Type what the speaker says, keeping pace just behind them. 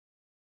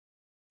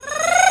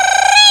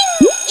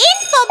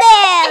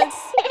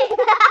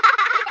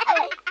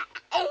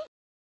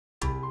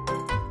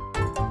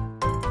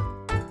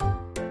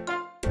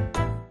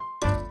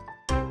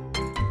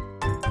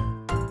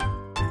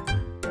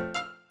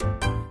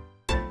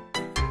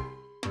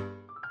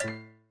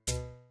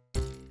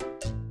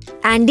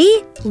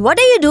Andy, what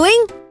are you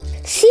doing?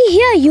 See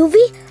here, UV.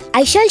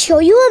 I shall show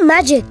you a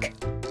magic.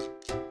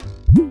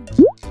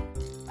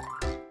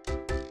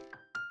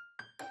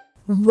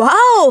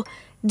 Wow!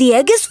 The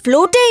egg is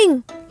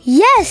floating.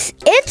 Yes,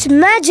 it's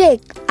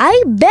magic.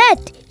 I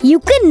bet you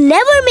can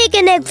never make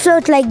an egg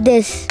float like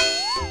this.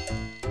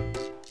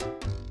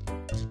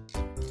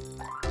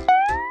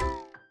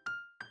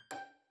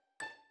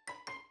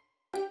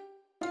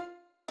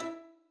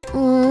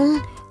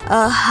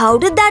 How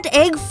did that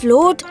egg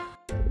float?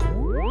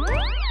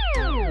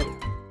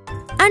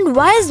 And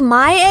why is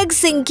my egg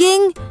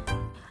sinking?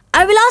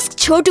 I will ask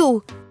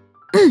Chotu.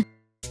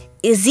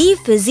 Izzy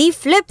fizzy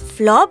flip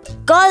flop,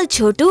 call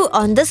Chotu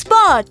on the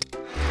spot.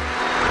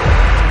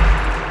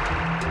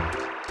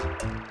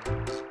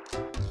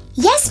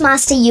 Yes,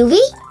 Master UV.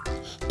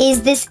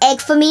 Is this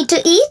egg for me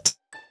to eat?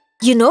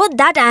 You know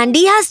that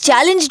Andy has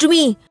challenged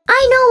me.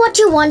 I know what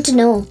you want to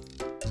know.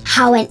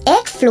 How an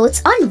egg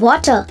floats on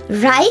water,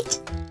 right?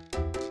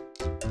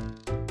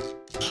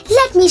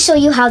 Let me show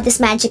you how this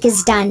magic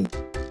is done.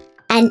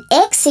 An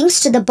egg sinks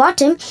to the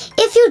bottom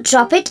if you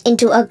drop it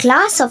into a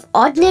glass of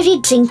ordinary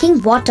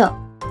drinking water,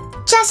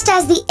 just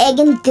as the egg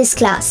in this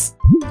glass.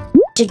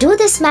 To do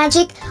this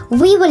magic,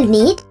 we will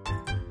need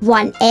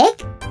 1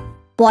 egg,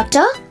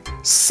 water,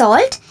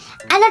 salt,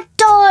 and a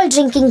tall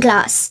drinking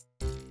glass.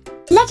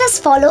 Let us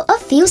follow a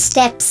few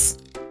steps.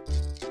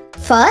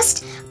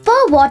 First,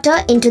 pour water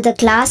into the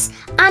glass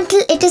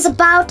until it is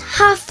about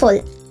half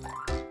full.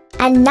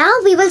 And now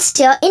we will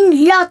stir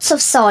in lots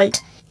of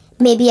salt,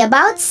 maybe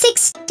about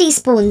 6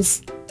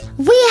 teaspoons.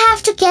 We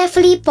have to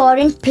carefully pour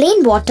in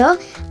plain water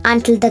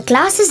until the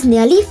glass is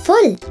nearly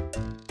full.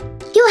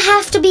 You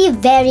have to be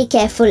very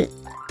careful.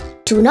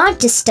 Do not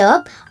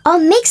disturb or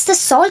mix the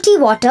salty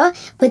water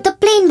with the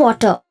plain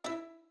water.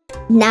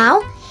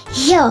 Now,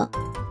 here,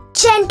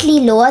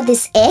 gently lower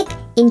this egg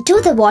into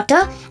the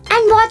water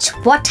and watch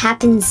what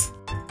happens.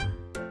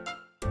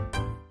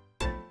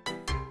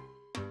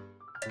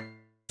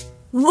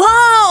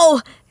 Wow!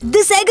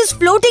 This egg is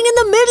floating in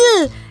the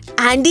middle.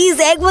 Andy's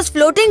egg was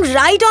floating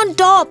right on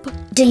top.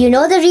 Do you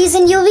know the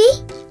reason, UV?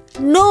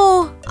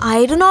 No,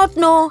 I do not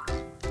know.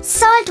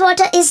 Salt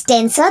water is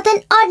denser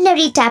than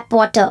ordinary tap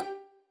water.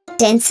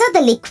 Denser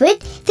the liquid,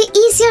 the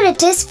easier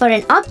it is for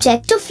an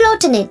object to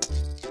float in it.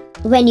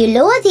 When you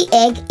lower the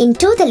egg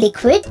into the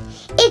liquid,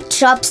 it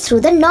drops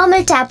through the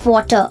normal tap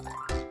water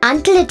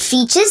until it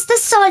reaches the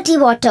salty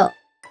water.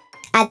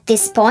 At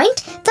this point,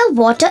 the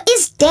water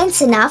is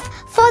dense enough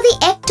for the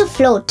egg to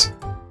float.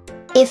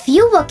 If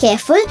you were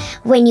careful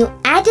when you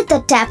added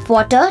the tap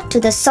water to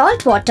the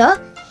salt water,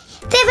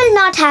 they will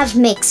not have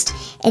mixed,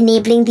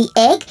 enabling the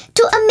egg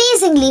to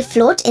amazingly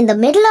float in the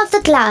middle of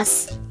the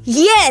glass.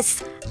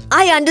 Yes,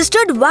 I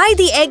understood why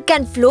the egg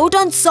can float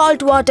on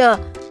salt water.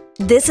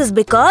 This is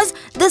because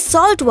the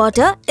salt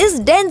water is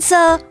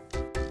denser.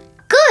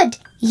 Good!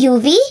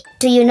 UV,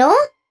 do you know?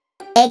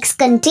 Eggs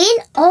contain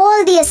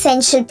all the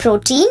essential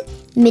protein,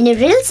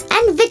 minerals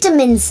and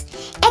vitamins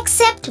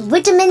except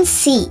vitamin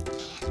C.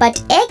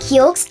 But egg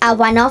yolks are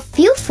one of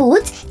few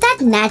foods that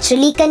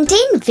naturally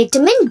contain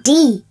vitamin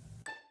D.